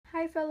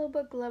Hi fellow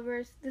book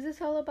lovers, this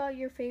is all about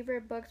your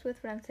favorite books with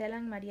Francela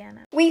and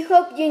Mariana. We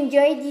hope you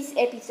enjoyed this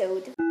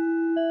episode.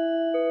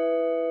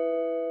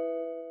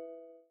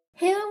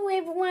 Hello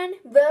everyone,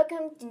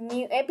 welcome to a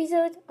new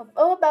episode of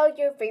All About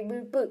Your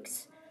Favorite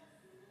Books.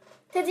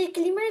 The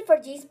disclaimer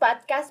for this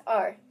podcast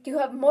are, to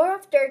have more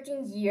of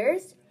 13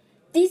 years,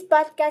 this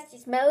podcast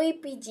is mainly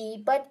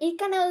PG but it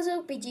can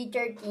also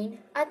PG-13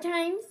 at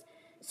times,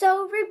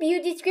 so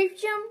review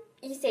description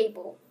is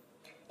able.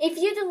 If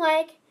you don't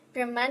like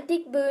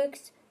romantic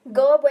books,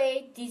 go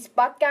away, this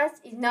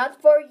podcast is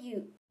not for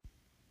you.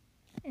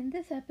 In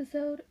this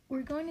episode,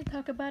 we're going to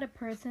talk about a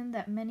person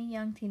that many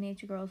young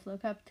teenage girls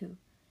look up to.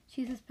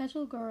 She's a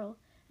special girl,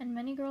 and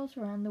many girls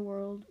around the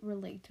world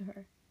relate to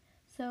her.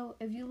 So,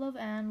 if you love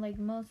Anne like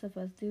most of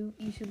us do,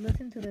 you should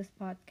listen to this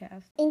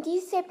podcast. In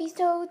these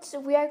episodes,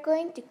 we are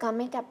going to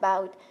comment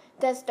about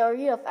the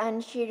story of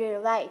Anne's Shirley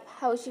life,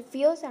 how she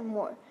feels, and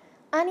more.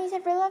 Anne is a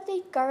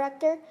relevant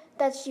character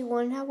that she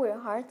won our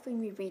hearts when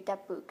we read the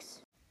books.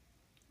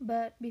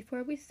 But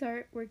before we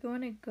start, we're going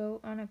to go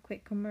on a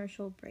quick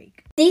commercial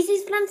break. This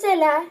is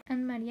Francela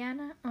and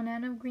Mariana on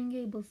Anne of Green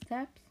Gables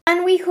Steps.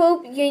 And we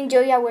hope you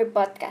enjoy our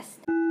podcast.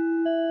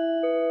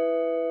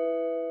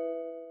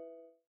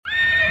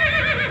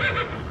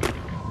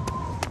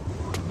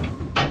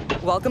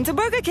 Welcome to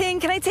Burger King.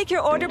 Can I take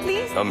your order,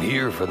 please? I'm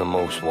here for the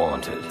most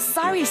wanted.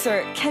 Sorry,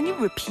 sir. Can you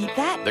repeat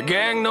that? The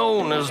gang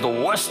known as the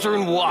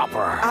Western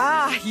Whopper.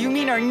 Ah, you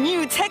mean our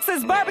new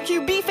Texas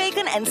barbecue beef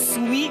bacon and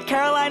sweet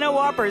Carolina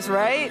Whoppers,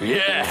 right?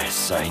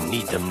 Yes, I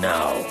need them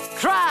now.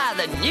 Try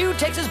the new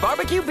Texas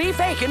barbecue beef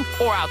bacon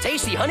or our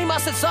tasty honey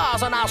mustard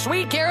sauce on our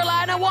sweet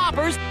Carolina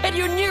Whoppers at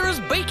your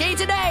nearest BK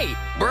today.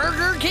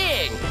 Burger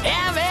King.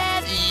 Have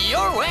it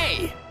your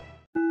way.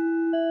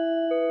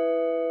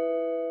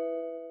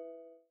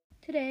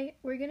 Today,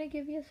 we're going to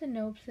give you a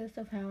synopsis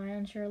of how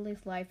Anne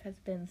Shirley's life has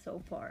been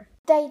so far.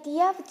 The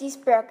idea of this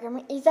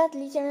program is that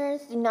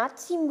listeners do not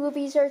see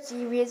movies or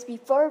series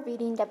before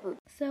reading the book.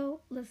 So,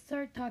 let's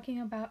start talking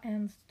about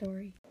Anne's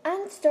story.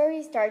 Anne's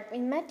story starts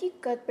when Matthew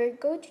Cuthbert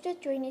goes to the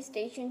train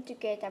station to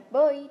get a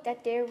boy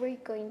that they were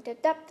going to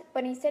adopt,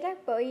 but instead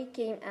of boy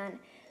came Anne,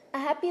 a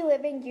happy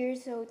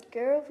 11-year-old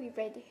girl with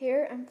red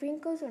hair and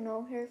wrinkles on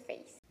all her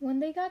face.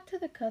 When they got to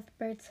the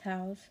Cuthberts'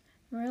 house,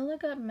 Marilla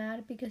got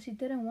mad because she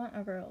didn't want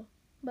a girl,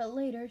 but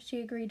later she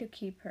agreed to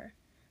keep her.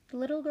 The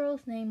little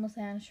girl's name was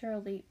Anne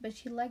Shirley, but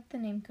she liked the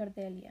name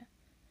Cordelia.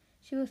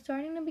 She was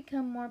starting to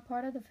become more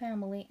part of the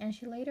family, and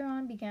she later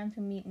on began to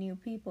meet new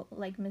people,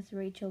 like Miss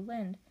Rachel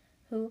Lynde,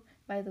 who,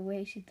 by the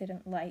way, she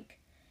didn't like,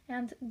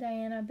 and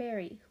Diana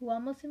Barry, who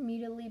almost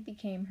immediately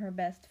became her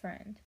best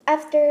friend.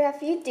 After a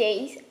few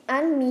days,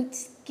 Anne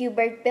meets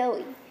Gilbert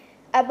Belly,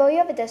 a boy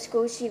of the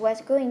school she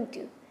was going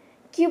to.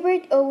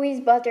 Gilbert always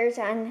bothers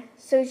Anne,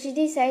 so she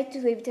decided to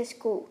leave the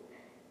school.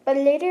 But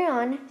later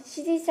on,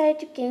 she decided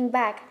to come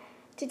back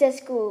to the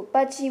school,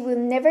 but she will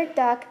never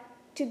talk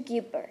to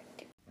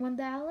Gilbert. When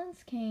the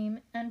Allens came,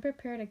 Anne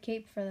prepared a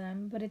cake for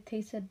them, but it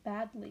tasted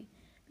badly,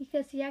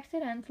 because he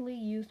accidentally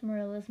used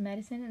Marilla's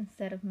medicine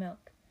instead of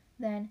milk.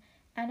 Then,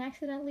 Anne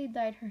accidentally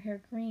dyed her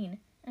hair green,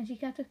 and she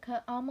had to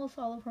cut almost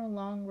all of her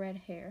long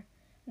red hair.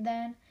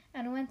 Then,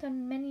 Anne went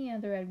on many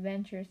other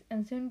adventures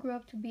and soon grew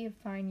up to be a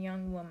fine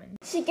young woman.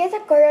 She gets a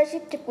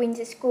scholarship to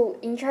Queen's School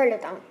in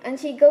Charlottetown, and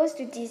she goes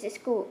to this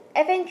school,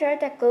 even though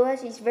the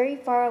college is very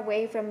far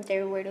away from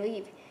where we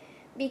live.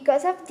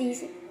 Because of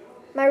this,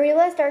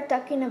 Marilla starts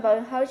talking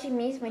about how she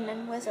missed when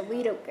Anne was a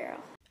little girl.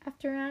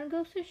 After Anne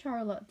goes to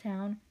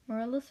Charlottetown,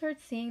 Marilla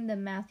starts seeing that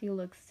Matthew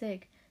looks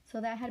sick, so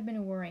that had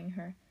been worrying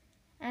her.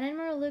 Anne and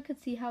Marilla could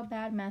see how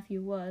bad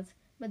Matthew was,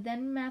 but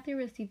then Matthew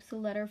receives a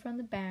letter from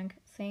the bank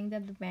saying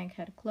that the bank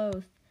had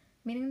closed,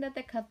 meaning that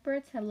the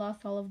Cuthberts had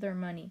lost all of their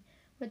money,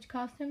 which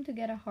caused him to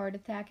get a heart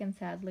attack and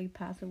sadly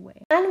pass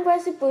away. Anne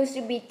was supposed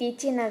to be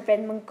teaching at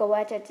Redmond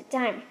College at the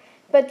time,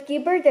 but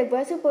Gilbert, that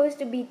was supposed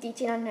to be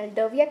teaching at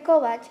Aldovia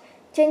College,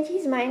 changed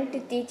his mind to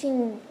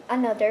teaching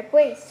another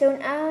place, so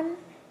Anne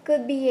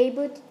could be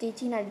able to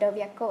teach in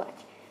Aldovia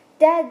College.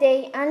 That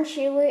day, Anne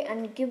Shirley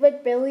and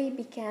Gilbert Belly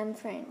became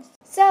friends.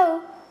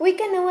 So, we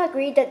can all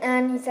agree that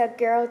Anne is a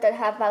girl that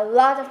has a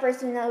lot of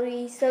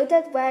personality, so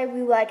that's why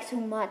we like so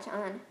much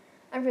Anne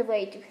and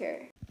relate to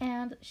her.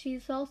 And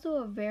she's also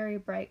a very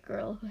bright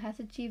girl who has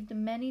achieved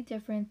many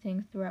different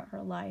things throughout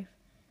her life.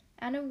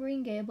 Anne of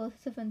Green Gables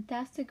is a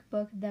fantastic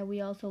book that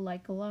we also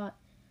like a lot.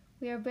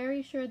 We are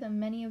very sure that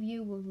many of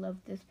you will love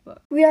this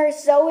book. We are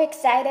so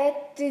excited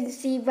to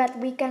see what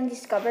we can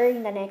discover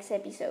in the next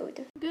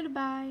episode.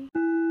 Goodbye!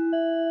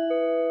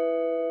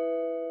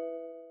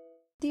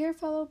 Dear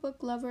fellow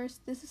book lovers,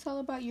 this is all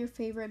about your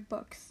favorite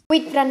books.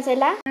 With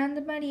Francela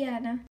and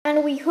Mariana.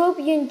 And we hope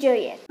you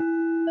enjoy it.